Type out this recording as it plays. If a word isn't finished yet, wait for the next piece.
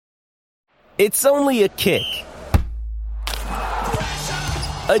It's only a kick,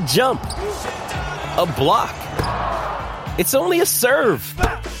 a jump, a block. It's only a serve.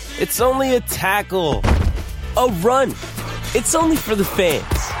 It's only a tackle, a run. It's only for the fans.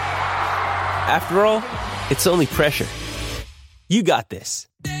 After all, it's only pressure. You got this.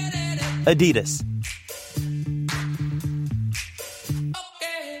 Adidas.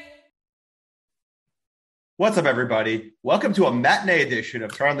 What's up, everybody? Welcome to a matinee edition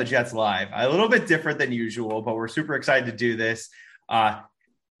of Turn on the Jets Live. A little bit different than usual, but we're super excited to do this. I'm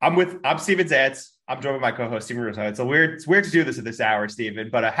Steven Zantz. I'm joined by my co-host Steven Russo. It's weird to do this at this hour, Steven.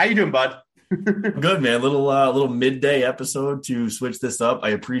 But how you doing, bud? Good, man. Little midday episode to switch this up. I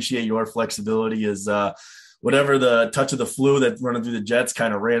appreciate your flexibility. As whatever the touch of the flu that's running through the Jets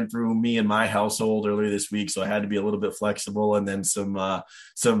kind of ran through me and my household earlier this week, so I had to be a little bit flexible. And then some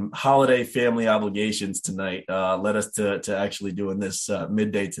holiday family obligations tonight led us to actually doing this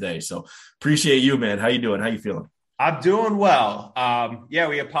midday today. So appreciate you, man. How you doing? How you feeling? I'm doing well.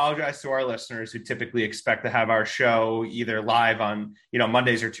 We apologize to our listeners who typically expect to have our show either live on,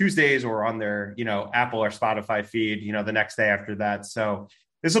 Mondays or Tuesdays or on their, Apple or Spotify feed, the next day after that. So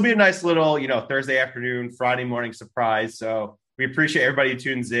this will be a nice little, Thursday afternoon, Friday morning surprise. So we appreciate everybody who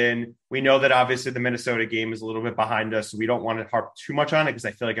tunes in. We know that obviously the Minnesota game is a little bit behind us, so we don't want to harp too much on it because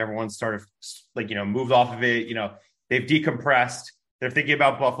I feel like everyone's sort of moved off of it. They've decompressed. They're thinking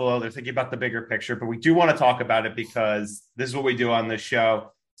about Buffalo. They're thinking about the bigger picture, but we do want to talk about it because this is what we do on this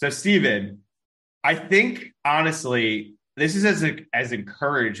show. So, Steven, I think, honestly, this is as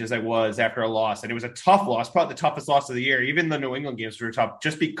encouraged as I was after a loss. And it was a tough loss, probably the toughest loss of the year. Even the New England games were tough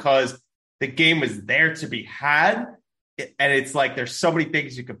just because the game was there to be had. And it's like there's so many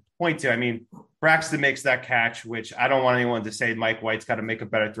things you could point to. I mean, Braxton makes that catch, which I don't want anyone to say Mike White's got to make a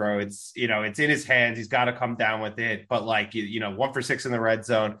better throw. It's, it's in his hands. He's got to come down with it. But 1 for 6 in the red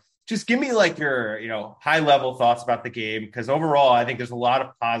zone. Just give me your, high level thoughts about the game. Because overall, I think there's a lot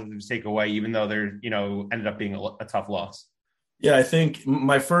of positives to take away, even though there, ended up being a tough loss. Yeah, I think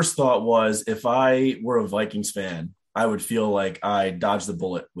my first thought was if I were a Vikings fan, I would feel like I dodged the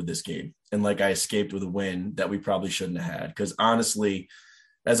bullet with this game and like I escaped with a win that we probably shouldn't have had. Because honestly,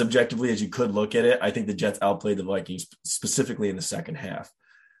 as objectively as you could look at it, I think the Jets outplayed the Vikings specifically in the second half.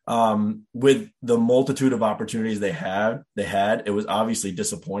 With the multitude of opportunities they had, it was obviously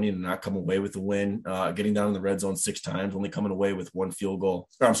disappointing to not come away with the win, getting down in the red zone 6 times, only coming away with one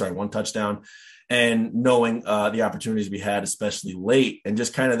touchdown, and knowing the opportunities we had, especially late, and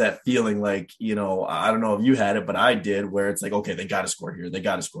just kind of that feeling like, I don't know if you had it, but I did, where it's like, okay, they got to score here. They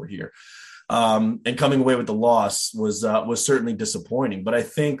got to score here. And coming away with the loss was certainly disappointing. But I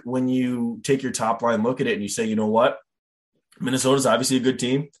think when you take your top line, look at it and you say, you know what? Minnesota's obviously a good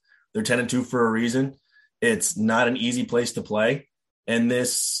team. They're 10-2 for a reason. It's not an easy place to play. And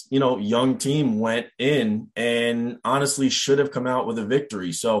this, young team went in and honestly should have come out with a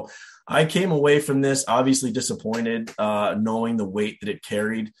victory. So I came away from this obviously disappointed, knowing the weight that it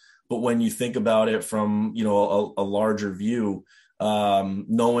carried. But when you think about it from, a larger view,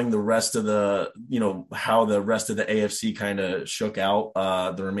 knowing the rest of the, how the rest of the AFC kind of shook out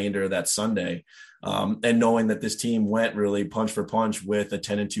the remainder of that Sunday, and knowing that this team went really punch for punch with a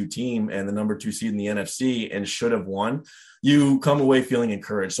 10-2 team and the number 2 seed in the NFC and should have won, you come away feeling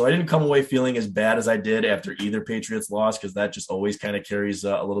encouraged. So I didn't come away feeling as bad as I did after either Patriots loss, because that just always kind of carries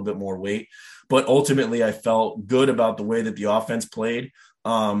a little bit more weight. But ultimately, I felt good about the way that the offense played.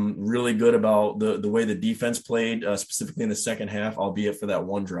 Really good about the way the defense played, specifically in the second half, albeit for that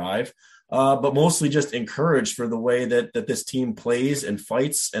one drive. But mostly just encouraged for the way that this team plays and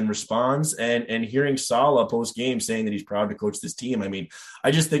fights and responds, and hearing Saleh post game saying that he's proud to coach this team. I mean,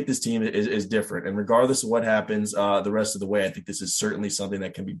 I just think this team is different, and regardless of what happens the rest of the way, I think this is certainly something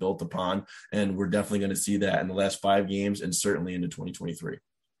that can be built upon, and we're definitely going to see that in the last 5 games and certainly into 2023.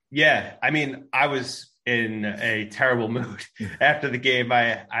 Yeah. I mean, I was in a terrible mood after the game.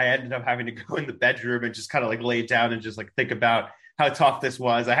 I ended up having to go in the bedroom and just kind of lay down and just think about how tough this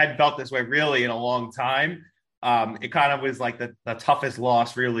was. I hadn't felt this way really in a long time. It kind of was like the toughest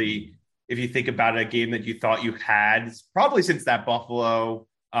loss, really, if you think about a game that you thought you had, probably since that Buffalo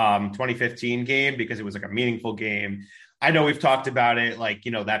 2015 game, because it was a meaningful game. I know we've talked about it,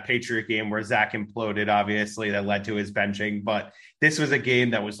 that Patriot game where Zach imploded, obviously, that led to his benching. But this was a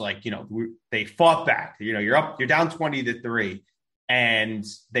game that was they fought back. You're down 20-3. And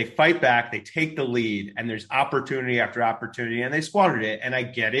they fight back, they take the lead, and there's opportunity after opportunity, and they squandered it. And I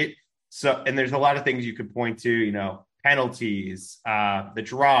get it. So, and there's a lot of things you could point to, penalties, the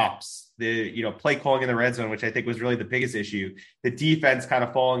drops, the, play calling in the red zone, which I think was really the biggest issue. The defense kind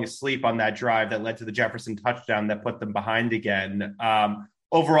of falling asleep on that drive that led to the Jefferson touchdown that put them behind again.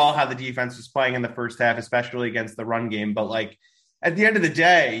 overall how the defense was playing in the first half, especially against the run game. But like at the end of the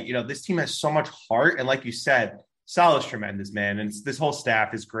day, this team has so much heart. And like you said, Salah's tremendous, man. And this whole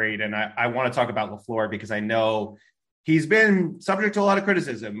staff is great. And I want to talk about LaFleur because I know he's been subject to a lot of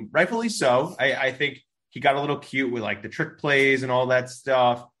criticism, rightfully so. I think he got a little cute with like the trick plays and all that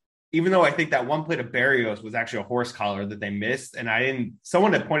stuff. Even though I think that one play to Berrios was actually a horse collar that they missed. And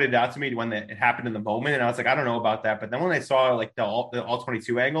someone had pointed it out to me when it happened in the moment. And I was like, I don't know about that. But then when I saw like the all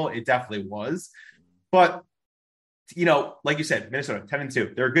 22 angle, it definitely was. But, like you said, Minnesota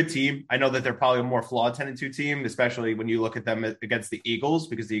 10-2, they're a good team. I know that they're probably a more flawed 10-2 team, especially when you look at them against the Eagles,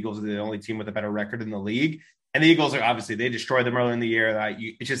 because the Eagles are the only team with a better record in the league. And the Eagles are obviously, they destroyed them early in the year.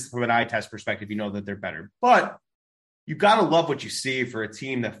 It's just from an eye test perspective, that they're better. But you got to love what you see for a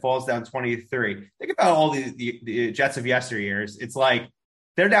team that falls down 20-3. Think about all the Jets of yesteryears. It's like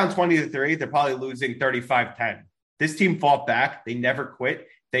they're down 20-3. They're probably losing 35-10. This team fought back. They never quit.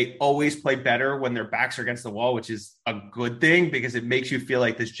 They always play better when their backs are against the wall, which is a good thing because it makes you feel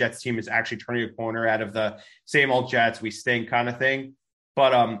like this Jets team is actually turning a corner out of the same old Jets, we stink kind of thing.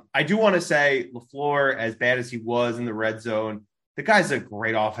 But I do want to say LaFleur, as bad as he was in the red zone, the guy's a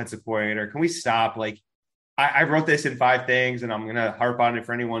great offensive coordinator. Can we stop? Like, I wrote this in 5 things, and I'm going to harp on it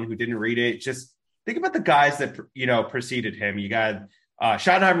for anyone who didn't read it. Just think about the guys that, preceded him. You got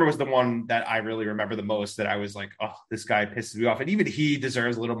Schottenheimer was the one that I really remember the most, that I was like, oh, this guy pisses me off. And even he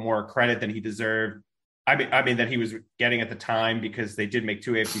deserves a little more credit than he deserved. I mean, that he was getting at the time, because they did make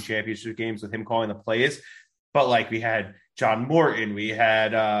 2 AFC championship games with him calling the plays. But like, we had John Morton, we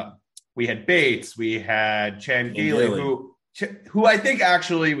had Bates, we had Chan Gailey, who I think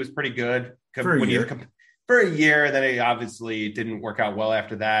actually was pretty good for a year. For a year, then it obviously didn't work out well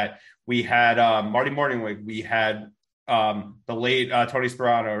after that. We had Marty Morningwig. We had the late Tony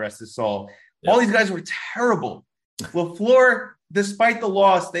Sperano, rest his soul. Yep. All these guys were terrible. LaFleur, despite the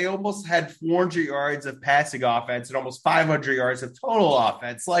loss, they almost had 400 yards of passing offense and almost 500 yards of total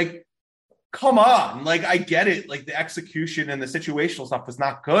offense. Like, come on. Like, I get it. Like, the execution and the situational stuff was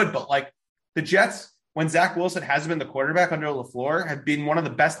not good, but like the Jets, when Zach Wilson has been the quarterback under LaFleur, have been one of the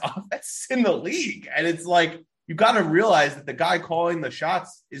best offenses in the league. And it's like, you got to realize that the guy calling the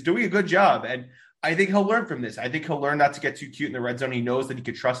shots is doing a good job. And I think he'll learn from this. I think he'll learn not to get too cute in the red zone. He knows that he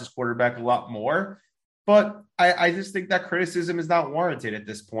could trust his quarterback a lot more. But I just think that criticism is not warranted at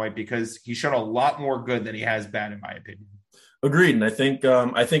this point, because he's shown a lot more good than he has bad, in my opinion. Agreed. And I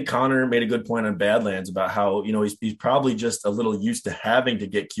think Connor made a good point on Badlands about how, he's probably just a little used to having to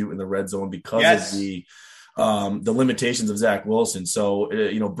get cute in the red zone because of the limitations of Zach Wilson. So,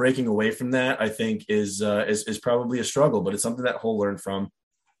 breaking away from that, I think is probably a struggle, but it's something that he'll learn from.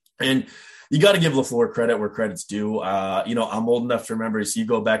 And you got to give LaFleur credit where credit's due. I'm old enough to remember. So you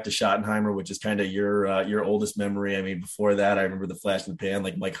go back to Schottenheimer, which is kind of your oldest memory. I mean, before that, I remember the flash in the pan,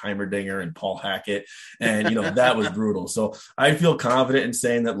 like Mike Heimerdinger and Paul Hackett, and that was brutal. So I feel confident in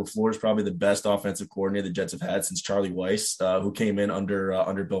saying that LaFleur is probably the best offensive coordinator the Jets have had since Charlie Weiss, who came in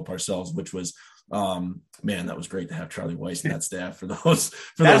under Bill Parcells, which was. That was great to have Charlie Weiss and that staff for those.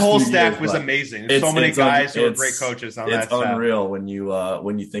 That whole staff was amazing. There's so many guys who are great coaches on that staff. It's unreal when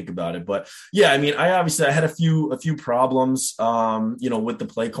you think about it. But yeah, I mean, I had a few problems, with the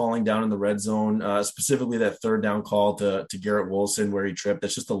play calling down in the red zone, specifically that third down call to Garrett Wilson where he tripped.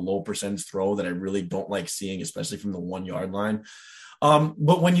 That's just a low percentage throw that I really don't like seeing, especially from the 1 yard line.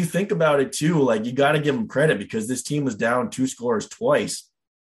 But when you think about it too, like, you got to give them credit because this team was down 2 scores twice.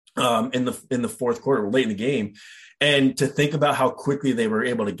 In the fourth quarter, late in the game, and to think about how quickly they were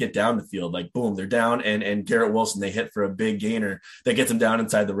able to get down the field, like boom, they're down, and Garrett Wilson, they hit for a big gainer that gets them down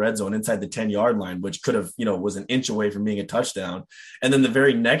inside the red zone, inside the 10-yard line, which could have, was an inch away from being a touchdown. And then the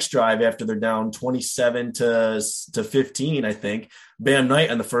very next drive, after they're down 27 to 15, I think, Bam Knight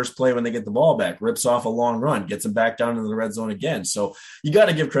on the first play when they get the ball back rips off a long run, gets them back down into the red zone again. So you got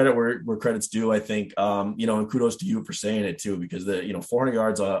to give credit where credit's due, I think, and kudos to you for saying it too, because 400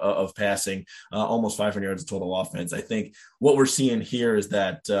 yards of passing, almost 500 yards of total offense. I think what we're seeing here is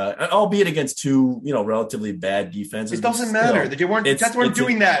that, albeit against 2, relatively bad defenses, it doesn't matter. The Jets weren't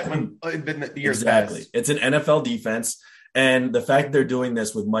doing that when the years exactly. passed. It's an NFL defense. And the fact that they're doing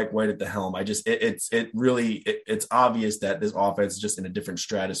this with Mike White at the helm, it's obvious that this offense is just in a different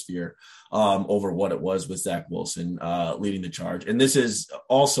stratosphere over what it was with Zach Wilson leading the charge. And this is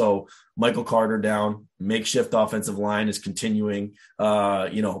also Michael Carter down, makeshift offensive line is continuing,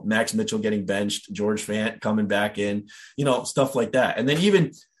 Max Mitchell getting benched, George Fant coming back in, stuff like that. And then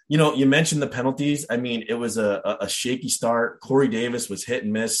even, you mentioned the penalties. I mean, it was a shaky start. Corey Davis was hit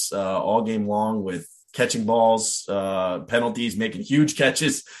and miss all game long with catching balls, penalties, making huge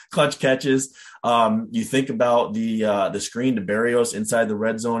catches, clutch catches. You think about the screen to Berrios inside the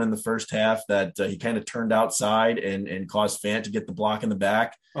red zone in the first half that he kind of turned outside and caused Fant to get the block in the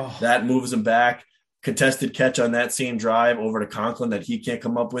back. Oh. That moves him back. Contested catch on that same drive over to Conklin that he can't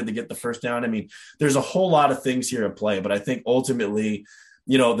come up with to get the first down. I mean, there's a whole lot of things here at play, but I think ultimately,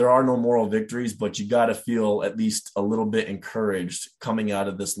 there are no moral victories, but you got to feel at least a little bit encouraged coming out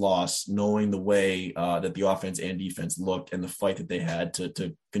of this loss, knowing the way that the offense and defense looked and the fight that they had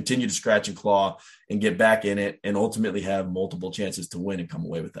to continue to scratch and claw and get back in it and ultimately have multiple chances to win and come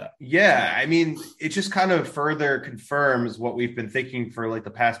away with that. Yeah. I mean, it just kind of further confirms what we've been thinking for like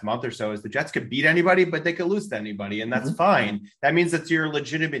the past month or so is the Jets could beat anybody, but they could lose to anybody. And that's fine. That means that's your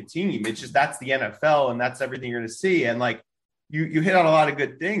legitimate team. It's just, that's the NFL and that's everything you're going to see. And like, You hit on a lot of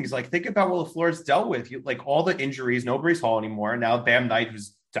good things. Like, think about what LaFleur's dealt with. Like, all the injuries, no Breece Hall anymore. Now, Bam Knight,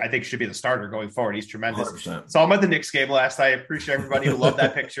 who's I think should be the starter going forward. He's tremendous. 100%. Saw him at the Knicks game last night. I appreciate everybody who loved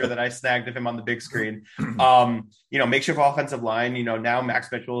that picture that I snagged of him on the big screen. Makeshift offensive line. Now Max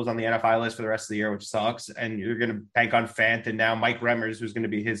Mitchell is on the NFI list for the rest of the year, which sucks. And you're going to bank on Fant, and now Mike Remmers, who's going to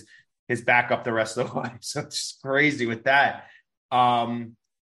be his backup the rest of the way. So it's just crazy with that. And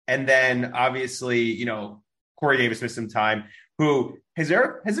then obviously, Corey Davis missed some time. Who has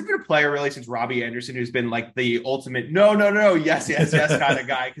there been a player really since Robbie Anderson who's been like the ultimate no, yes kind of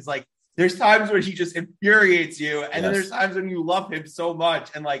guy? Because like there's times where he just infuriates you, and then there's times when you love him so much.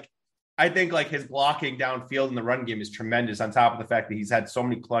 And like I think like his blocking downfield in the run game is tremendous. On top of the fact that he's had so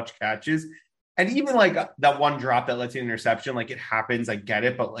many clutch catches, and even like that one drop that led to an interception, like it happens, I get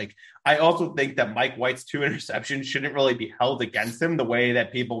it, but like I also think that Mike White's 2 interceptions shouldn't really be held against him the way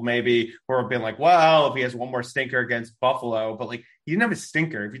that people maybe who have been like, well, if he has one more stinker against Buffalo, but like he didn't have a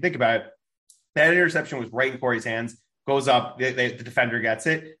stinker. If you think about it, that interception was right in Corey's hands, goes up, the defender gets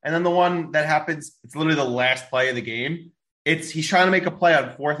it, and then the one that happens, it's literally the last play of the game. He's trying to make a play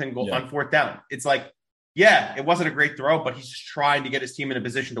on fourth down. It's like, yeah, it wasn't a great throw, but he's just trying to get his team in a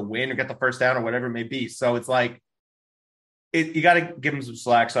position to win or get the first down or whatever it may be. So it's like, you got to give him some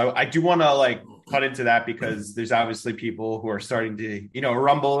slack. So I do want to like cut into that because there's obviously people who are starting to,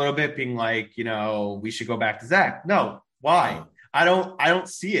 rumble a little bit being like, we should go back to Zach. No, why? I don't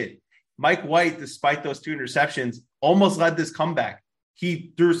see it. Mike White, despite those 2 interceptions, almost led this comeback.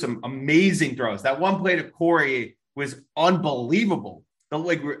 He threw some amazing throws. That one play to Corey was unbelievable.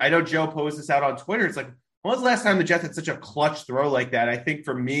 I know Joe posted this out on Twitter. It's like, when was the last time the Jets had such a clutch throw like that? I think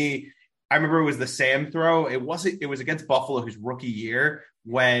for me, I remember it was the Sam throw. It was against Buffalo his rookie year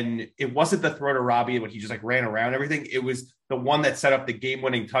when it wasn't the throw to Robbie when he just like ran around everything. It was the one that set up the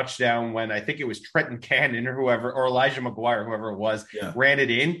game-winning touchdown when I think it was Trenton Cannon or whoever, or Elijah McGuire, whoever it was, ran it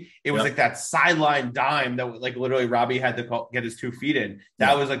in. It was like that sideline dime that like literally Robbie had to get his 2 feet in.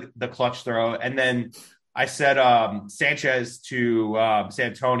 That was like the clutch throw. And then I said Sanchez to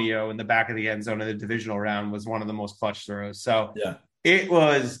Santonio in the back of the end zone in the divisional round was one of the most clutch throws. So it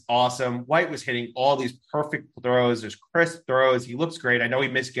was awesome. White was hitting all these perfect throws. There's crisp throws. He looks great. I know he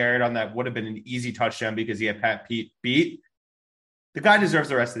missed Garrett on that would have been an easy touchdown because he had Pat Pete beat. The guy deserves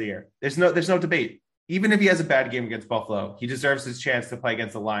the rest of the year. There's no debate. Even if he has a bad game against Buffalo, he deserves his chance to play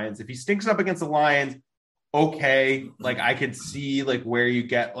against the Lions. If he stinks up against the Lions, okay, like I could see like where you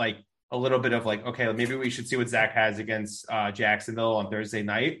get like a little bit of like, okay, maybe we should see what Zach has against Jacksonville on Thursday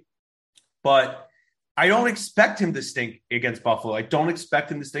night. But I don't expect him to stink against Buffalo. I don't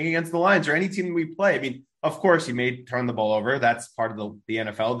expect him to stink against the Lions or any team we play. I mean, of course, he may turn the ball over. That's part of the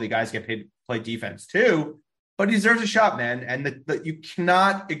NFL. The guys get paid to play defense too. But he deserves a shot, man. And you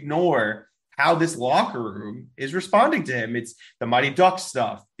cannot ignore how this locker room is responding to him. It's the Mighty Ducks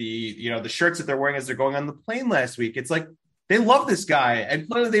stuff, the shirts that they're wearing as they're going on the plane last week. It's like, they love this guy and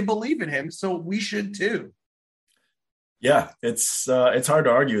clearly they believe in him. So we should too. Yeah, it's hard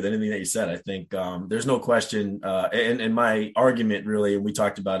to argue with anything that you said. I think there's no question. And my argument really, and we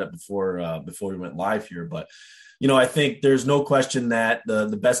talked about it before we went live here, but I think there's no question that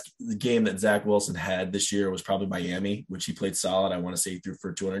the best game that Zach Wilson had this year was probably Miami, which he played solid. I want to say he threw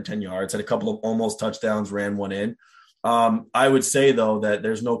for 210 yards, had a couple of almost touchdowns, ran one in. I would say, though, that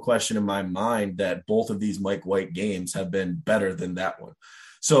there's no question in my mind that both of these Mike White games have been better than that one.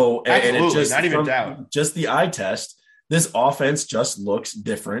 So, and it just, not even doubt. Just the eye test, this offense just looks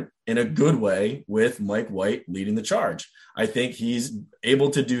different in a good way with Mike White leading the charge. I think he's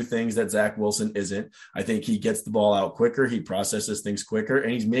able to do things that Zach Wilson isn't. I think he gets the ball out quicker. He processes things quicker,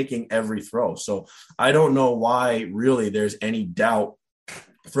 and he's making every throw. So I don't know why really there's any doubt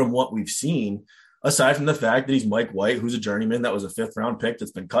from what we've seen, aside from the fact that he's Mike White, who's a journeyman that was a 5th round pick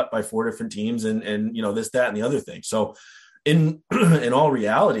that's been cut by 4 different teams and this, that, and the other thing. So in in all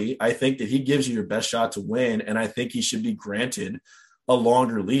reality, I think that he gives you your best shot to win. And I think he should be granted a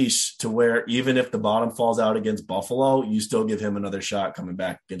longer leash to where even if the bottom falls out against Buffalo, you still give him another shot coming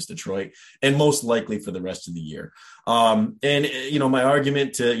back against Detroit, and most likely for the rest of the year. My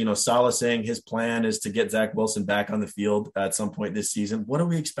argument to, Saleh saying his plan is to get Zach Wilson back on the field at some point this season. What do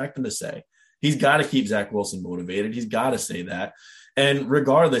we expect him to say? He's got to keep Zach Wilson motivated. He's got to say that. And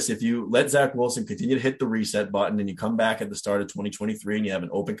regardless, if you let Zach Wilson continue to hit the reset button and you come back at the start of 2023 and you have an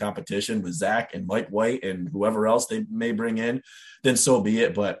open competition with Zach and Mike White and whoever else they may bring in, then so be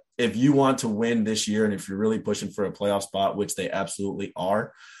it. But if you want to win this year and if you're really pushing for a playoff spot, which they absolutely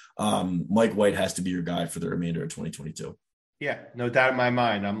are, Mike White has to be your guy for the remainder of 2022. Yeah, no doubt in my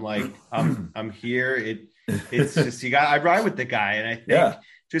mind. I'm like, I'm here. It's just, I ride with the guy. And I think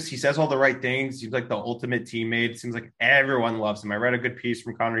he says all the right things. He's like the ultimate teammate. It seems like everyone loves him. I read a good piece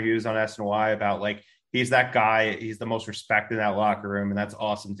from Connor Hughes on SNY about like, he's that guy. He's the most respected in that locker room. And that's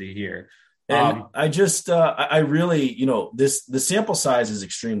awesome to hear. And I really, the sample size is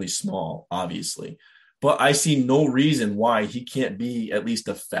extremely small, obviously, but I see no reason why he can't be at least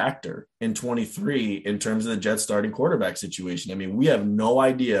a factor in 23 in terms of the Jets starting quarterback situation. I mean, we have no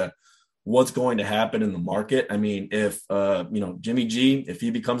idea what's going to happen in the market. I mean, if, Jimmy G, if he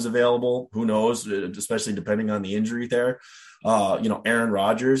becomes available, who knows, especially depending on the injury there, Aaron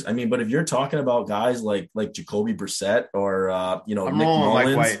Rodgers. I mean, but if you're talking about guys like Jacoby Brissett or, Nick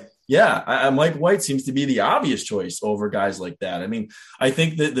Mullins. Mike White seems to be the obvious choice over guys like that. I mean, I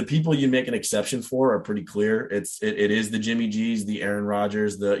think that the people you make an exception for are pretty clear. It is the Jimmy G's, the Aaron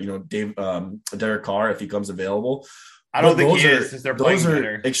Rodgers, the Derek Carr if he comes available. I don't think he is, since they're playing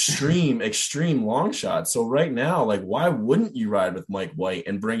better. extreme long shots. So right now, like, why wouldn't you ride with Mike White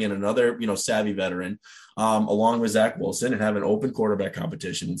and bring in another, savvy veteran along with Zach Wilson and have an open quarterback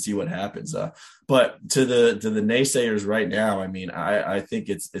competition and see what happens? But to the naysayers right now, I mean, I think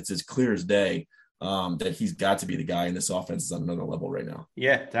it's as clear as day that he's got to be the guy, and this offense is on another level right now.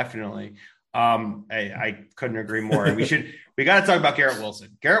 Yeah, definitely. I couldn't agree more. We got to talk about Garrett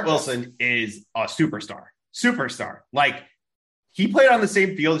Wilson. Garrett Wilson is a superstar. Like, he played on the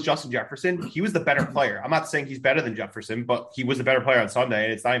same field as Justin Jefferson. He was the better player. I'm not saying he's better than Jefferson, but he was the better player on Sunday,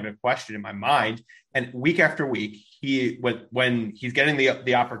 and it's not even a question in my mind. And week after week, when he's getting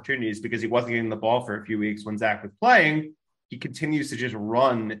the opportunities, because he wasn't getting the ball for a few weeks when Zach was playing, he continues to just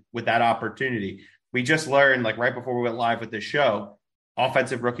run with that opportunity. We just learned, like right before we went live with this show,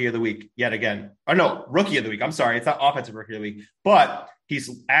 offensive rookie of the week yet again. Oh no, rookie of the week. I'm sorry. It's not offensive rookie of the week, but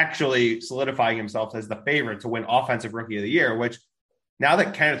he's actually solidifying himself as the favorite to win offensive rookie of the year, which now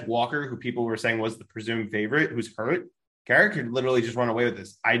that Kenneth Walker, who people were saying was the presumed favorite, who's hurt, Garrett could literally just run away with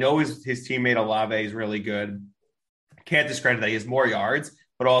this. I know his teammate Olave is really good. Can't discredit that he has more yards,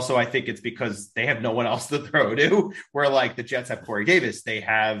 but also I think it's because they have no one else to throw to, where like the Jets have Corey Davis. They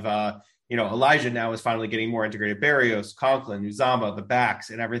have, Elijah now is finally getting more integrated. Berrios, Conklin, Uzama, the backs,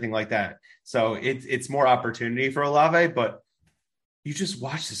 and everything like that. So it's more opportunity for Olave, but you just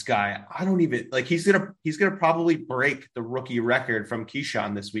watch this guy. I don't even like, he's gonna probably break the rookie record from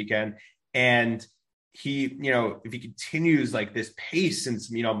Keyshawn this weekend. And he, if he continues like this pace since,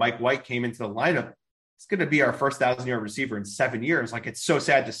 Mike White came into the lineup, it's going to be our first 1,000-yard receiver in 7 years. Like, it's so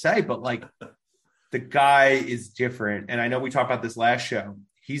sad to say, but like, the guy is different. And I know we talked about this last show.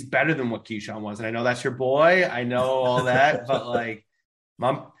 He's better than what Keyshawn was. And I know that's your boy. I know all that, but like,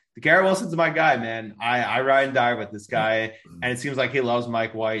 Garrett Wilson's my guy, man. I ride and die with this guy, and it seems like he loves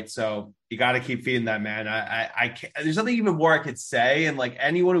Mike White. So you got to keep feeding that man. I can't, there's nothing even more I could say. And like,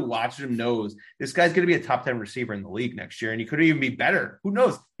 anyone who watches him knows this guy's going to be a top 10 receiver in the league next year, and he could even be better. Who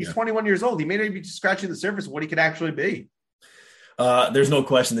knows? He's 21 years old. He may not be just scratching the surface of what he could actually be. There's no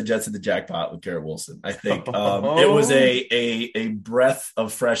question the Jets hit the jackpot with Garrett Wilson. I think it was a breath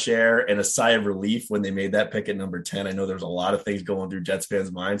of fresh air and a sigh of relief when they made that pick at number 10. I know there's a lot of things going through Jets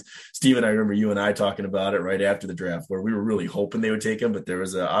fans' minds. Steven, I remember you and I talking about it right after the draft, where we were really hoping they would take him, but there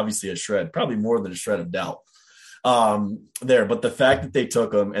was obviously a shred, probably more than a shred of doubt there. But the fact that they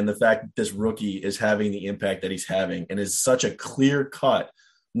took him, and the fact that this rookie is having the impact that he's having and is such a clear-cut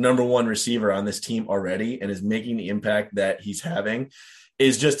number one receiver on this team already and is making the impact that he's having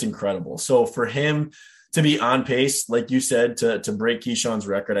is just incredible. So for him to be on pace, like you said, to break Keyshawn's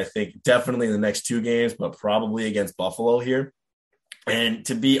record, I think definitely in the next 2 games, but probably against Buffalo here, and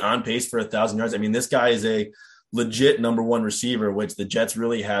to be on pace for 1,000 yards. I mean, this guy is a legit number one receiver, which the Jets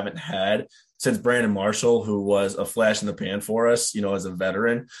really haven't had since Brandon Marshall, who was a flash in the pan for us, as a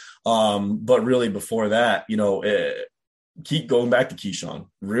veteran. But really before that, keep going back to Keyshawn,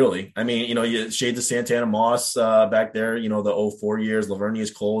 really. I mean, you shades of Santana Moss back there, the 04 years,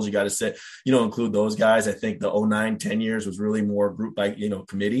 Lavernius Coles, you got to say, include those guys. I think the 09-10 years was really more group by,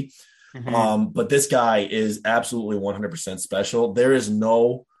 committee. Mm-hmm. But this guy is absolutely 100% special. There is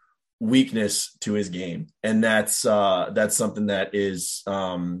no weakness to his game. And that's something that is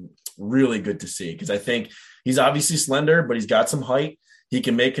really good to see, because I think he's obviously slender, but he's got some height. He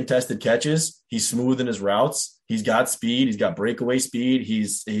can make contested catches. He's smooth in his routes. He's got speed. He's got breakaway speed.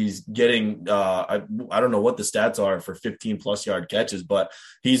 He's getting, I don't know what the stats are for 15-plus yard catches, but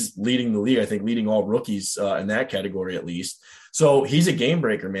he's leading the league, I think, leading all rookies in that category at least. So he's a game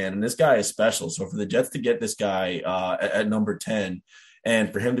breaker, man, and this guy is special. So for the Jets to get this guy at number 10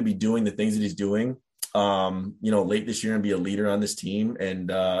 and for him to be doing the things that he's doing, late this year and be a leader on this team and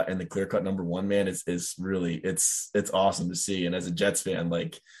the clear-cut number one, man, is really, it's awesome to see. And as a Jets fan,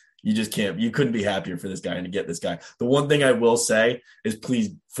 like, you couldn't be happier for this guy and to get this guy. The one thing I will say is,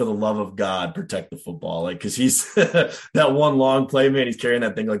 please, for the love of God, protect the football. Like, cause he's that one long play, man, he's carrying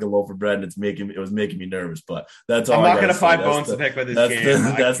that thing like a loaf of bread, and it was making me nervous, but that's all. I'm not going to find bones to pick with this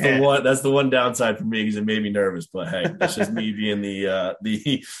game. That's the one downside for me, because it made me nervous, but hey, that's just me being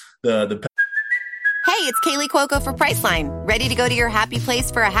the Hey, it's Kaylee Cuoco for Priceline. Ready to go to your happy place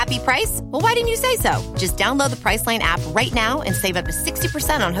for a happy price? Well, why didn't you say so? Just download the Priceline app right now and save up to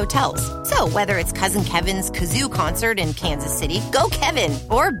 60% on hotels. So whether it's Cousin Kevin's Kazoo Concert in Kansas City, go Kevin,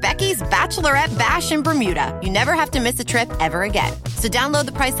 or Becky's Bachelorette Bash in Bermuda, you never have to miss a trip ever again. So download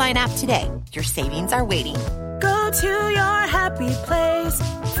the Priceline app today. Your savings are waiting. Go to your happy place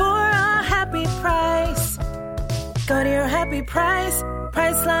for a happy price. Go to your happy price,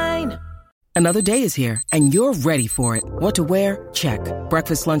 Priceline. Another day is here, and you're ready for it. What to wear? Check.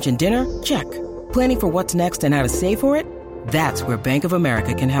 Breakfast, lunch, and dinner? Check. Planning for what's next and how to save for it? That's where Bank of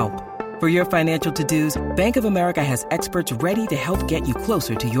America can help. For your financial to-dos, Bank of America has experts ready to help get you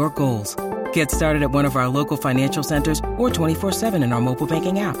closer to your goals. Get started at one of our local financial centers or 24/7 in our mobile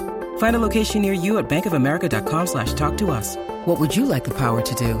banking app. Find a location near you at bankofamerica.com/talktous. What would you like the power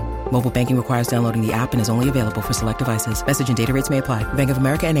to do? Mobile banking requires downloading the app and is only available for select devices. Message and data rates may apply. Bank of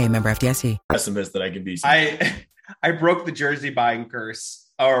America NA, member FDIC. pessimist that I can be. I broke the jersey buying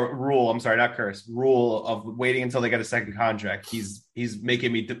curse, or rule. I'm sorry, not curse. Rule of waiting until they get a second contract. He's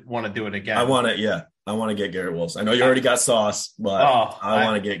making me want to do it again. I want to get Garrett Wilson. I know you already got Sauce, but I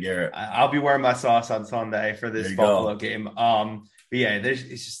want to get Garrett. I'll be wearing my Sauce on Sunday for this Buffalo game. But yeah,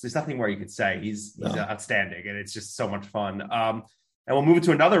 there's nothing more you could say. He's outstanding, and it's just so much fun. And we'll move it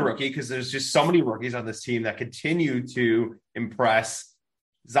to another rookie, because there's just so many rookies on this team that continue to impress.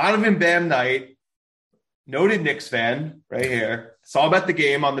 Zonovan Bam Knight, noted Knicks fan right here. Saw him at the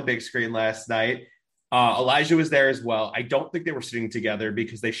game on the big screen last night. Elijah was there as well. I don't think they were sitting together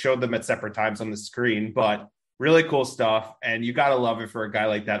because they showed them at separate times on the screen, but really cool stuff. And you got to love it for a guy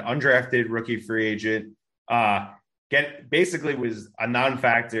like that. Undrafted rookie free agent. Basically was a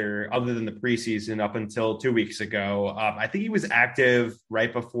non-factor other than the preseason up until 2 weeks ago. I think he was active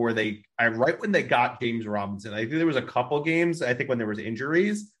right when they got James Robinson. I think there was a couple games, I think, when there was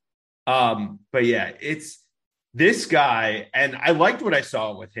injuries. But yeah, it's this guy. And I liked what I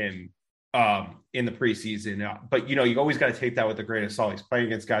saw with him in the preseason. But, you always got to take that with a grain of salt. He's playing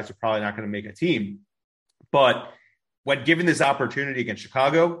against guys who are probably not going to make a team. But when given this opportunity against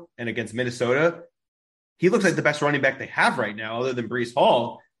Chicago and against Minnesota, he looks like the best running back they have right now, other than Breece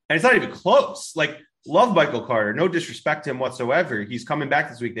Hall. And it's not even close. Like, love Michael Carter. No disrespect to him whatsoever. He's coming back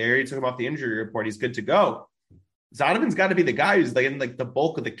this week. They already took him off the injury report. He's good to go. Zonovan's got to be the guy who's in the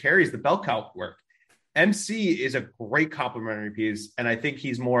bulk of the carries, the bell cow work. MC is a great complementary piece. And I think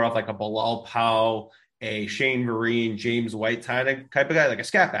he's more of like a Bilal Powell, a Shane Vereen, James White type of guy, like a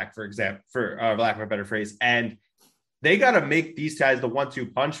scat back, for example, for lack of a better phrase. And they got to make these guys the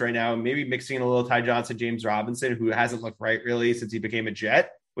 1-2 punch right now, maybe mixing in a little Ty Johnson, James Robinson, who hasn't looked right really since he became a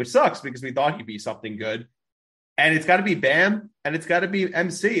Jet, which sucks because we thought he'd be something good. And it's got to be Bam, and it's got to be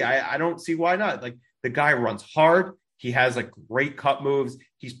MC. I don't see why not. Like, the guy runs hard. He has great cut moves.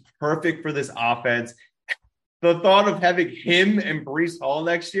 He's perfect for this offense. The thought of having him and Breece Hall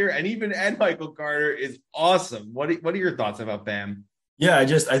next year, and Michael Carter, is awesome. What are your thoughts about Bam? Yeah, I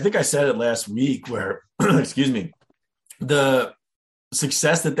think I said it last week where, excuse me, the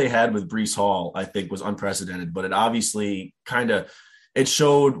success that they had with Breece Hall, I think, was unprecedented, but it obviously it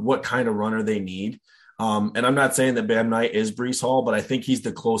showed what kind of runner they need. And I'm not saying that Bam Knight is Breece Hall, but I think he's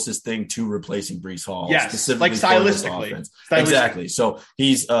the closest thing to replacing Breece Hall. Yes, specifically stylistically. Exactly. So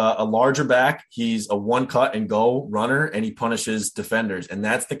he's a larger back. He's a one cut and go runner, and he punishes defenders. And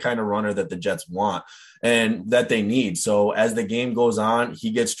that's the kind of runner that the Jets want and that they need. So as the game goes on, he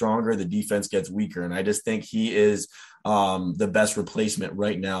gets stronger, the defense gets weaker. And I just think he is the best replacement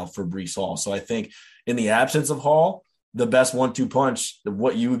right now for Breece Hall. So I think in the absence of Hall, the best 1-2 punch,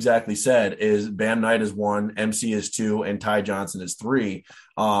 what you exactly said, is Bam Knight is 1, MC is 2, and Ty Johnson is 3.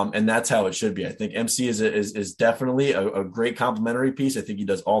 And that's how it should be. I think MC is definitely a great complementary piece. I think he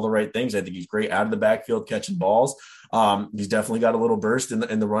does all the right things. I think he's great out of the backfield catching balls. He's definitely got a little burst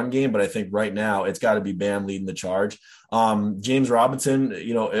in the run game, but I think right now it's got to be Bam leading the charge. James Robinson,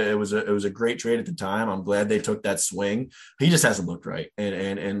 it was a great trade at the time. I'm glad they took that swing. He just hasn't looked right,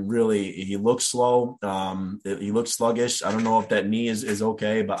 and really he looks slow. He looks sluggish. I don't know if that knee is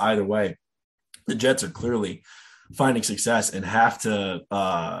okay, but either way, the Jets are clearly finding success and have to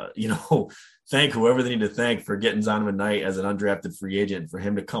thank whoever they need to thank for getting Zonovan Knight as an undrafted free agent, for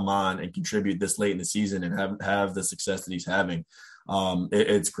him to come on and contribute this late in the season and have the success that he's having.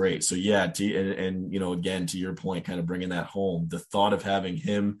 It's great. So yeah, again, to your point, kind of bringing that home, the thought of having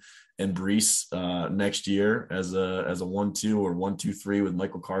him and Breece next year as a 1-2 or 1-2-3 with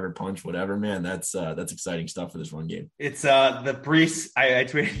Michael Carter punch, whatever, man, that's exciting stuff for this run game. It's the Breece. I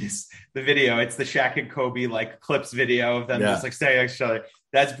tweeted the video. It's the Shaq and Kobe clips video of them just standing next to each other.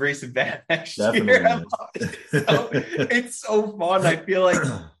 That's Breece and Bam next year. It's so fun. I feel like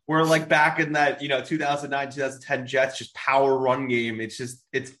we're back in that 2009, 2010 Jets just power run game. It's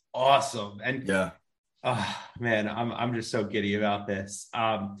awesome. And man, I'm just so giddy about this.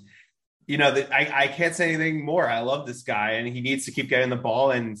 I can't say anything more. I love this guy, and he needs to keep getting the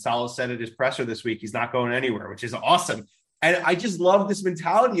ball. And Saleh said at his presser this week, he's not going anywhere, which is awesome. And I just love this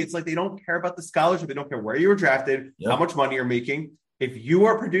mentality. It's like they don't care about the scholarship. They don't care where you were drafted, how much money you're making. If you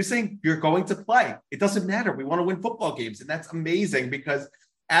are producing, you're going to play. It doesn't matter. We want to win football games. And that's amazing, because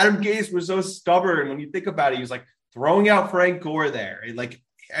Adam Gase was so stubborn. When you think about it, he was throwing out Frank Gore there. And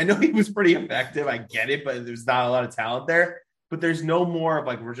I know he was pretty effective. I get it, but there's not a lot of talent there. But there's no more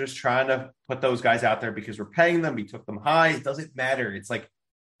of we're just trying to put those guys out there because we're paying them. We took them high. It doesn't matter. It's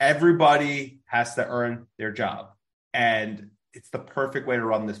everybody has to earn their job. And it's the perfect way to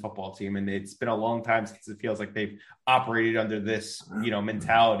run this football team. And it's been a long time since it feels like they've operated under this,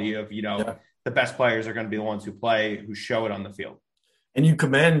 mentality of, the best players are going to be the ones who play, who show it on the field. And you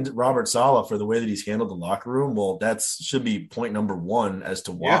commend Robert Saleh for the way that he's handled the locker room. Well, that should be point number one as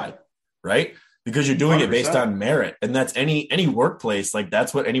to why, right? Because you're doing 100%. It based on merit. And that's any workplace.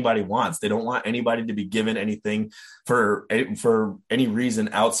 That's what anybody wants. They don't want anybody to be given anything for any reason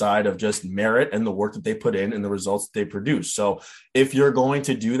outside of just merit and the work that they put in and the results that they produce. So if you're going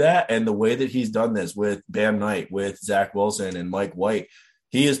to do that, and the way that he's done this with Bam Knight, with Zach Wilson and Mike White,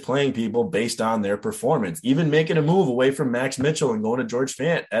 he is playing people based on their performance, even making a move away from Max Mitchell and going to George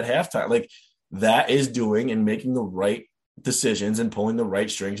Fant at halftime. That is doing and making the right decisions and pulling the right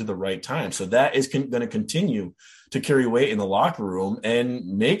strings at the right time. So that is going to continue to carry weight in the locker room and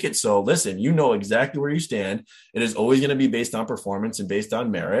make it so, listen, exactly where you stand. It is always going to be based on performance and based on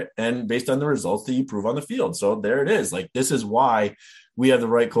merit and based on the results that you prove on the field. So there it is. This is why we have the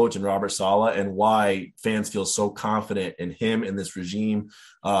right coach in Robert Saleh, and why fans feel so confident in him and this regime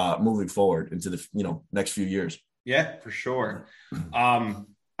moving forward into the next few years. Yeah, for sure.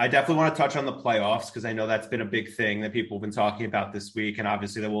 I definitely want to touch on the playoffs, because I know that's been a big thing that people have been talking about this week. And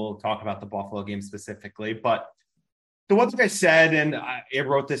obviously that we'll talk about the Buffalo game specifically. But the one thing I said, and I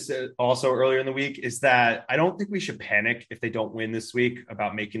wrote this also earlier in the week, is that I don't think we should panic if they don't win this week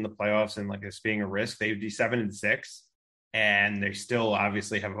about making the playoffs and this being a risk. They would be 7-6, and they still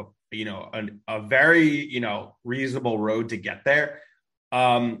obviously have a very, reasonable road to get there.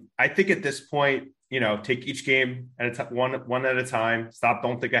 I think at this point, take each game at one at a time.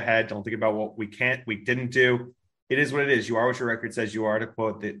 Don't think ahead. Don't think about what we didn't do. It is what it is. You are what your record says you are, to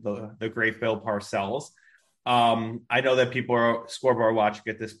quote the great Bill Parcells. I know that people are scoreboard watching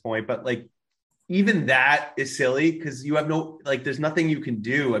at this point, but even that is silly, because you have there's nothing you can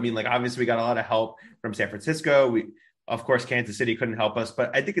do. I mean, obviously we got a lot of help from San Francisco. Of course, Kansas City couldn't help us,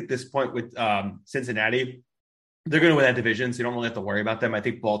 but I think at this point with Cincinnati, they're going to win that division, so you don't really have to worry about them. I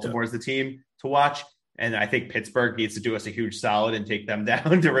think Baltimore is the team to watch, and I think Pittsburgh needs to do us a huge solid and take them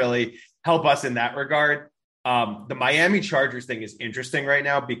down to really help us in that regard. The Miami Chargers thing is interesting right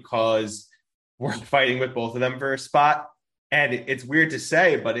now, because we're fighting with both of them for a spot, and it's weird to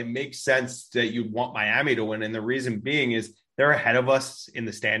say, but it makes sense that you'd want Miami to win, and the reason being is they're ahead of us in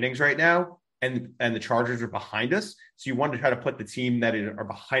the standings right now, and the Chargers are behind us. So you want to try to put the team that are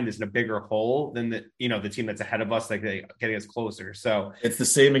behind us in a bigger hole than the team that's ahead of us, getting us closer. So it's the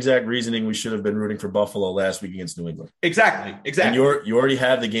same exact reasoning we should have been rooting for Buffalo last week against New England. Exactly. And you already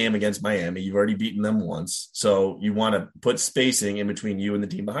have the game against Miami. You've already beaten them once. So you want to put spacing in between you and the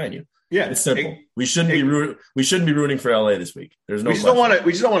team behind you. Yeah, it's simple. We shouldn't be rooting for LA this week. There's no. We just don't want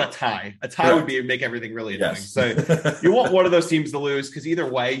a tie. A tie would make everything really annoying. Yes. So you want one of those teams to lose because either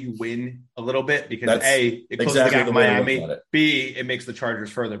way you win a little bit because A, it closes the gap to Miami. B, it makes the Chargers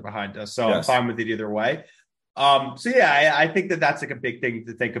further behind us. So I'm fine with it either way. I think that's like a big thing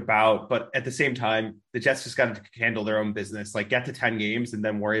to think about. But at the same time, the Jets just got to handle their own business. Like get to 10 games and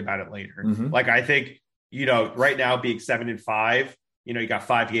then worry about it later. Mm-hmm. Like I think right now being 7-5. You got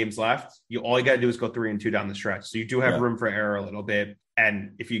 5 games left. All you got to do is go 3-2 down the stretch. So you do have room for error a little bit.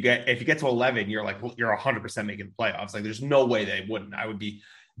 And if you get to 11, you're like, well, you're 100% making the playoffs. Like there's no way they wouldn't. I would be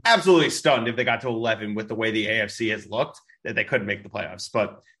absolutely stunned if they got to 11 with the way the AFC has looked that they couldn't make the playoffs.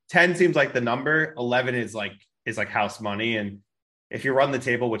 But 10 seems like the number. 11 is like house money. And if you run the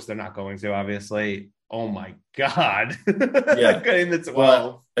table, which they're not going to, obviously, oh my God. Yeah. Getting the 12.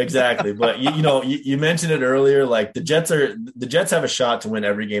 Well, exactly. But you mentioned it earlier, like the Jets have a shot to win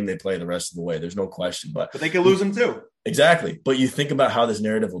every game they play the rest of the way. There's no question. But they can lose them too. Exactly. But you think about how this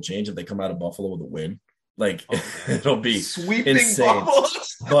narrative will change if they come out of Buffalo with a win. Like it'll be sweeping insane.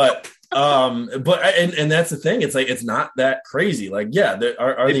 But that's the thing. It's like it's not that crazy. Like, yeah,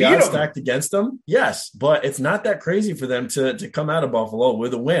 are the odds stacked against them? Yes, but it's not that crazy for them to come out of Buffalo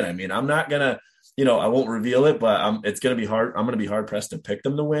with a win. I mean, I'm not gonna, I won't reveal it, but it's gonna be hard. I'm gonna be hard pressed to pick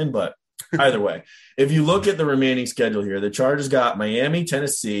them to win. But either way, if you look at the remaining schedule here, the Chargers got Miami,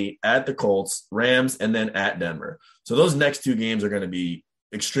 Tennessee, at the Colts, Rams, and then at Denver. So those next 2 games are going to be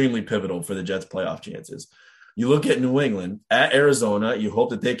extremely pivotal for the Jets' playoff chances. You look at New England at Arizona. You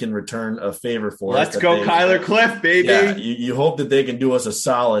hope that they can return a favor for us. Let's go, Kyler Cliff, baby. Yeah, you hope that they can do us a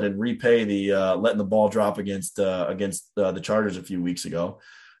solid and repay the letting the ball drop against the Chargers a few weeks ago.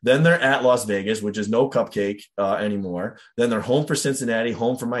 Then they're at Las Vegas, which is no cupcake anymore. Then they're home for Cincinnati,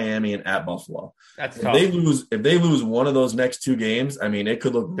 home for Miami, and at Buffalo. That's tough. If they lose one of those next 2 games, I mean, it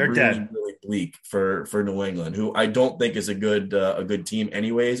could look really bleak for New England, who I don't think is a good team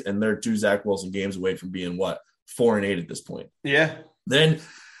anyways. And they're 2 Zach Wilson games away from being 4-8 at this point. Yeah. Then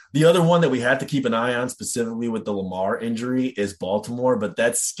the other one that we have to keep an eye on specifically with the Lamar injury is Baltimore, but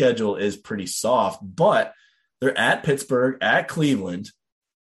that schedule is pretty soft. But they're at Pittsburgh, at Cleveland.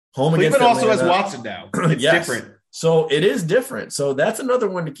 Home Cleveland against also Atlanta. has Watson now. It's different. So it is different. So that's another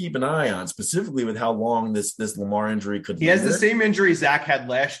one to keep an eye on, specifically with how long this Lamar injury could be. He has the same injury Zach had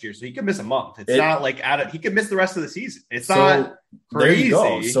last year, so he could miss a month. It's not like he could miss the rest of the season. It's not crazy. There you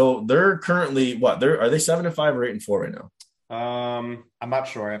go. So they're currently are they 7-5 or 8-4 right now? I'm not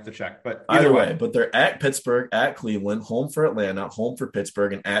sure. I have to check. But either way, but they're at Pittsburgh, at Cleveland, home for Atlanta, home for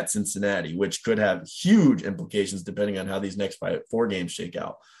Pittsburgh, and at Cincinnati, which could have huge implications depending on how these next 4 games shake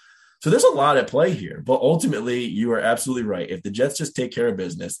out. So there's a lot at play here, but ultimately you are absolutely right. If the Jets just take care of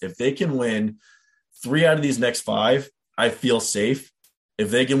business, if they can win 3 out of these next 5, I feel safe. If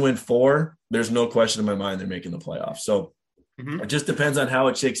they can win 4, there's no question in my mind they're making the playoffs. So It just depends on how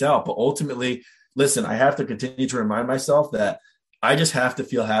it shakes out. But ultimately, listen, I have to continue to remind myself that I just have to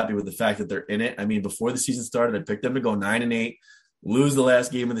feel happy with the fact that they're in it. I mean, before the season started, I picked them to go 9-8, lose the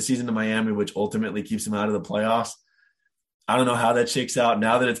last game of the season to Miami, which ultimately keeps them out of the playoffs. I don't know how that shakes out.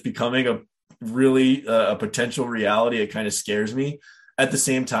 Now that it's becoming a potential reality, it kind of scares me. At the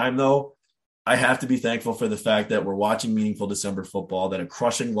same time, though, I have to be thankful for the fact that we're watching meaningful December football, that a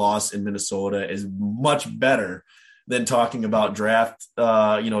crushing loss in Minnesota is much better than talking about draft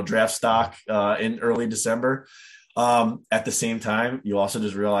stock in early December. At the same time, you also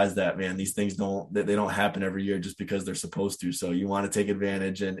just realize that, man, these things don't happen every year just because they're supposed to. So you want to take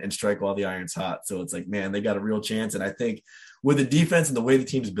advantage and strike while the iron's hot. So it's like, man, they got a real chance. And I think with the defense and the way the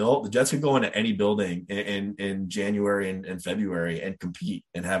team's built, the Jets could go into any building in January and February and compete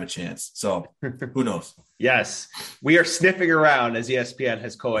and have a chance. So who knows? Yes, we are sniffing around, as ESPN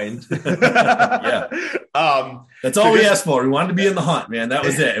has coined. Yeah. That's all we asked for. We wanted to be in the hunt, man. That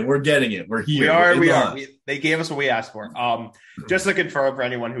was it. And we're getting it. We're here. We are. They gave us what we asked for. Just to confirm for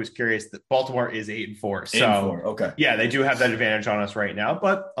anyone who's curious, that Baltimore is 8-4. So 8-4. Okay. Yeah, they do have that advantage on us right now,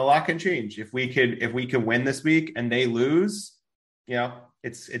 but a lot can change. If we could win this week and they lose,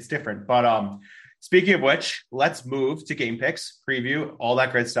 it's different. But speaking of which, let's move to game picks, preview, all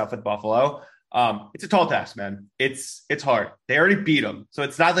that great stuff with Buffalo. It's a tall task, man. It's hard. They already beat them. So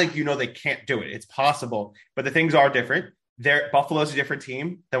it's not like, they can't do it. It's possible, but the things are different. Buffalo's a different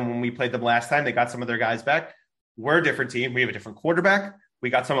team than when we played them last time. They got some of their guys back. We're a different team. We have a different quarterback. We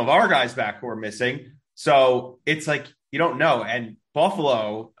got some of our guys back who are missing. So it's like, you don't know. And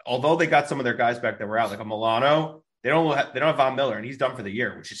Buffalo, although they got some of their guys back that were out, like a Milano, they don't have Von Miller, and he's done for the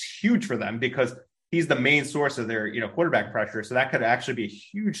year, which is huge for them because he's the main source of their, quarterback pressure. So that could actually be a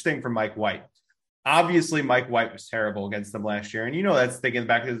huge thing for Mike White. Obviously, Mike White was terrible against them last year, and that's thinking in the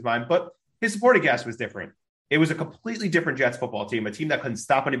back of his mind, but his supporting cast was different. It was a completely different Jets football team, a team that couldn't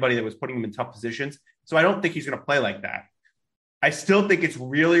stop anybody, that was putting him in tough positions. So I don't think he's going to play like that. I still think it's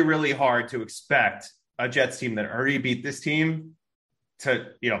really, really hard to expect a Jets team that already beat this team to,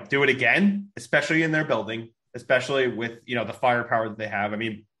 do it again, especially in their building, especially with, the firepower that they have. I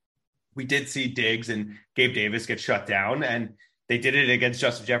mean, we did see Diggs and Gabe Davis get shut down, and they did it against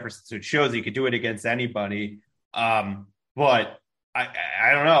Justin Jefferson. So it shows he could do it against anybody. But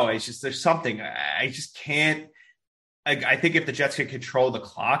I don't know. It's just, there's something I just can't. I think if the Jets could control the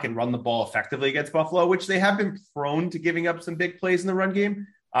clock and run the ball effectively against Buffalo, which they have been prone to giving up some big plays in the run game.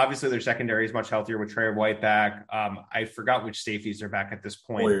 Obviously, their secondary is much healthier with Trey White back. I forgot which safeties are back at this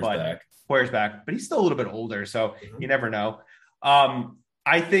point. Hoyer's back, but he's still a little bit older, so you never know.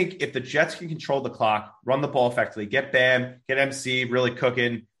 I think if the Jets can control the clock, run the ball effectively, get Bam, get MC really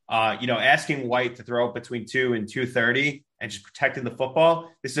cooking, asking White to throw between 2 and 230 and just protecting the football,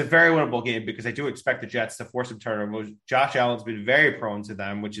 this is a very winnable game because I do expect the Jets to force some turnovers. Josh Allen's been very prone to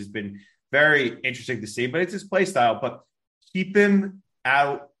them, which has been very interesting to see, but it's his play style. But keep him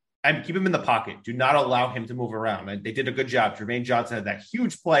out and keep him in the pocket. Do not allow him to move around. And they did a good job. Jermaine Johnson had that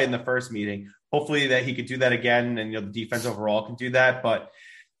huge play in the first meeting. Hopefully that he could do that again, and the defense overall can do that. But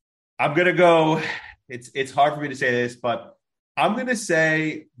I'm going to go, it's hard for me to say this, but I'm going to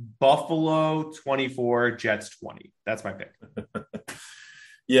say Buffalo 24, Jets 20. That's my pick.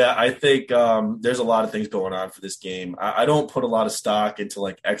 Yeah, I think there's a lot of things going on for this game. I don't put a lot of stock into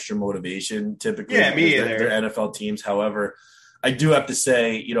like extra motivation typically. Yeah, me either. They're NFL teams. However, I do have to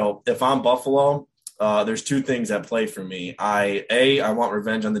say, if I'm Buffalo, there's two things at play for me. I want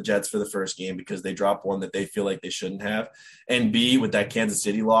revenge on the Jets for the first game because they dropped one that they feel like they shouldn't have. And B, with that Kansas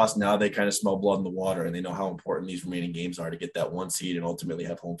City loss, now they kind of smell blood in the water and they know how important these remaining games are to get that one seed and ultimately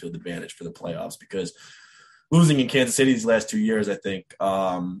have home field advantage for the playoffs, because losing in Kansas City these last 2 years, I think,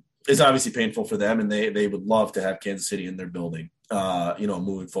 is obviously painful for them. And they would love to have Kansas City in their building,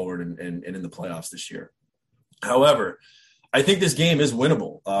 moving forward and in the playoffs this year. However, I think this game is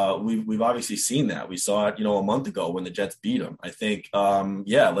winnable. We've obviously seen that. We saw it, a month ago when the Jets beat them. I think,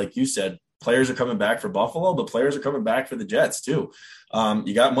 like you said, players are coming back for Buffalo, but players are coming back for the Jets too.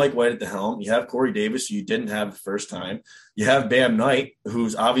 You got Mike White at the helm. You have Corey Davis, who you didn't have the first time. You have Bam Knight,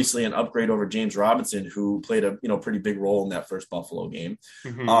 who's obviously an upgrade over James Robinson, who played a pretty big role in that first Buffalo game.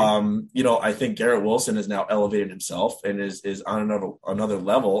 Mm-hmm. I think Garrett Wilson has now elevated himself and is on another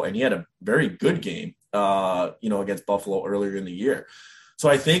level, and he had a very good game. Against Buffalo earlier in the year. So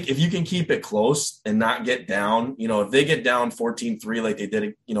I think if you can keep it close and not get down, if they get down 14-3 like they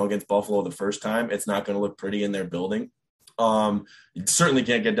did, against Buffalo the first time, it's not going to look pretty in their building. You certainly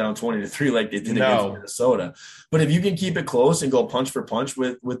can't get down 20-3 like they did against Minnesota. But if you can keep it close and go punch for punch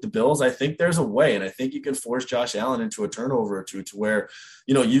with the Bills, I think there's a way. And I think you can force Josh Allen into a turnover or two to where,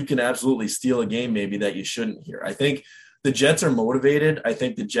 you can absolutely steal a game maybe that you shouldn't here. I think the Jets are motivated. I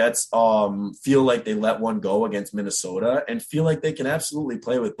think the Jets feel like they let one go against Minnesota and feel like they can absolutely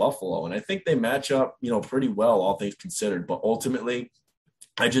play with Buffalo. And I think they match up, pretty well, all things considered. But ultimately,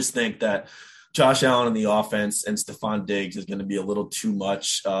 I just think that Josh Allen in the offense and Stephon Diggs is going to be a little too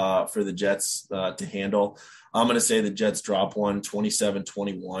much for the Jets to handle. I'm going to say the Jets drop one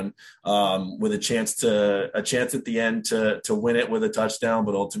 27-21 with a chance at the end to win it with a touchdown,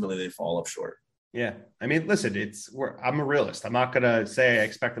 but ultimately they fall up short. Yeah. I mean, listen, I'm a realist. I'm not going to say I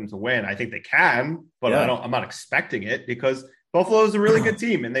expect them to win. I think they can, but I'm not expecting it because Buffalo is a really good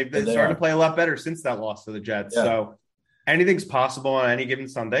team and they've started to play a lot better since that loss to the Jets. Yeah. So anything's possible on any given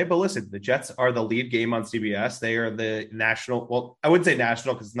Sunday, but listen, the Jets are the lead game on CBS. They are the national. Well, I wouldn't say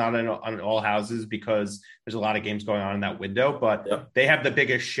national because it's not on all houses because there's a lot of games going on in that window, but they have the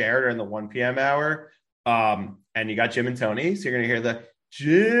biggest share in the 1 p.m. hour. And you got Jim and Tony. So you're going to hear the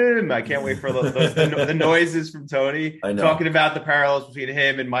Jim. I can't wait for the noises from Tony talking about the parallels between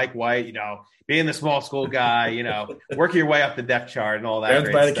him and Mike White, being the small school guy, working your way up the depth chart and all that.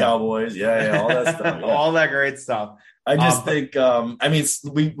 Fans by the Cowboys. Yeah, all that stuff. Yeah. All that great stuff. I just think,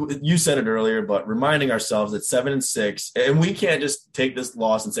 you said it earlier, but reminding ourselves that 7-6, and we can't just take this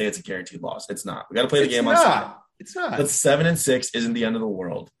loss and say it's a guaranteed loss. It's not. We got to play the game on Sunday. It's not. But 7-6 isn't the end of the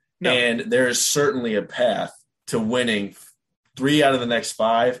world. No. And there is certainly a path to winning 3 out of the next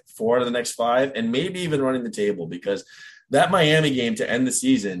 5, 4 out of the next 5, and maybe even running the table, because that Miami game to end the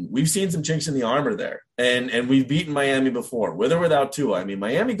season, we've seen some chinks in the armor there. And we've beaten Miami before, with or without Tua. I mean,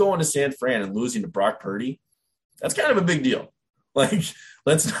 Miami going to San Fran and losing to Brock Purdy, that's kind of a big deal. Like,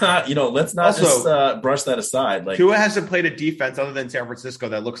 let's not just brush that aside. Like, Tua hasn't played a defense other than San Francisco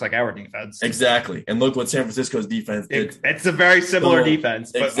that looks like our defense. Exactly. And look what San Francisco's defense did. It's a very similar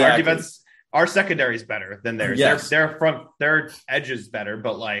defense, but our defense our secondary is better than theirs. Yes. Their edge is better,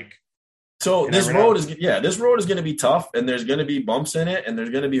 but like. So this road is going to be tough, and there's going to be bumps in it, and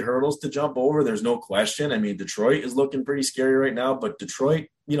there's going to be hurdles to jump over. There's no question. I mean, Detroit is looking pretty scary right now, but Detroit,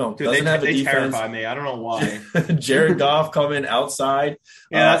 doesn't have a defense. They terrify me. I don't know why. Jared Goff coming outside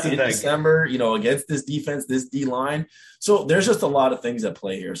that's in December, against this defense, this D line. So there's just a lot of things at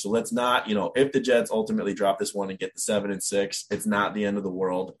play here. So let's not, if the Jets ultimately drop this one and get the 7-6, it's not the end of the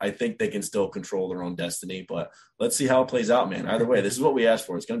world. I think they can still control their own destiny, but let's see how it plays out, man. Either way, this is what we asked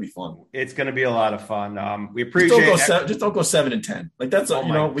for. It's going to be fun. It's going to be a lot of fun. We appreciate just don't go 7-10. Like that's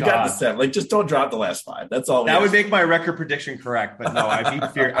we got the 7. Like just don't drop the last 5. That's all. That would make my record prediction correct, but no,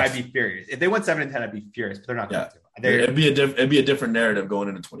 I'd be furious. If they went 7-10, I'd be furious, but they're not going to. It'd be a different narrative going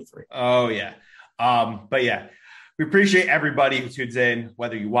into 23. Oh yeah. But yeah. We appreciate everybody who tunes in,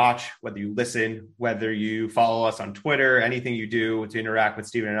 whether you watch, whether you listen, whether you follow us on Twitter, anything you do to interact with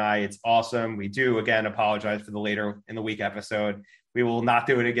Steven and I. It's awesome. We do, again, apologize for the later in the week episode. We will not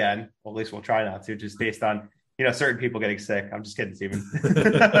do it again. Well, at least we'll try not to, just based on, certain people getting sick. I'm just kidding, Steven.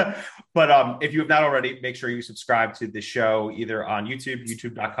 But if you have not already, make sure you subscribe to the show either on YouTube,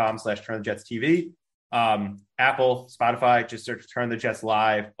 youtube.com/TurnTheJetsTV, Apple, Spotify, just search Turn the Jets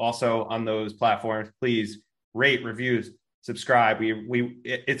Live. Also on those platforms, please rate, reviews, subscribe.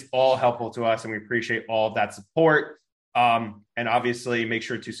 It's all helpful to us, and we appreciate all of that support. And obviously make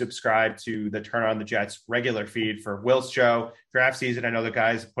sure to subscribe to the Turn on the Jets regular feed for Will's show, draft season. I know the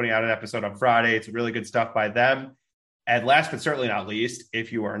guys putting out an episode on Friday. It's really good stuff by them. And last but certainly not least,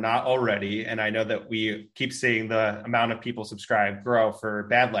 if you are not already, and I know that we keep seeing the amount of people subscribe grow for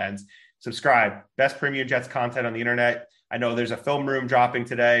Badlands, subscribe. Best premium Jets content on the internet. I know there's a film room dropping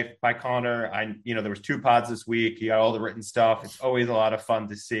today by Connor. There was 2 pods this week. You got all the written stuff. It's always a lot of fun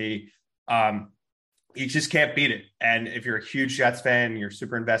to see. You just can't beat it. And if you're a huge Jets fan, you're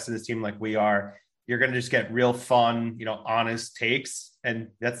super invested in this team like we are, you're going to just get real fun, honest takes. And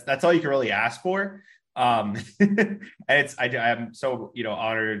that's all you can really ask for. And I'm so,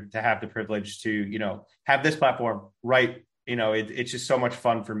 honored to have the privilege to, have this platform right. It's just so much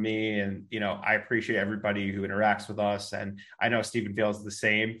fun for me. And, I appreciate everybody who interacts with us. And I know Steven feels the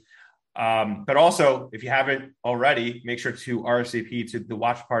same. But also, if you haven't already, make sure to RSVP to the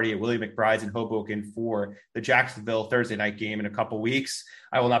watch party at Willie McBride's in Hoboken for the Jacksonville Thursday night game in a couple weeks.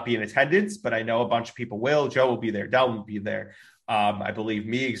 I will not be in attendance, but I know a bunch of people will. Joe will be there. Del will be there. I believe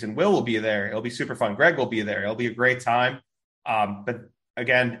Meigs and Will be there. It'll be super fun. Greg will be there. It'll be a great time. But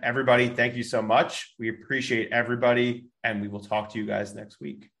again, everybody, thank you so much. We appreciate everybody, and we will talk to you guys next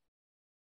week.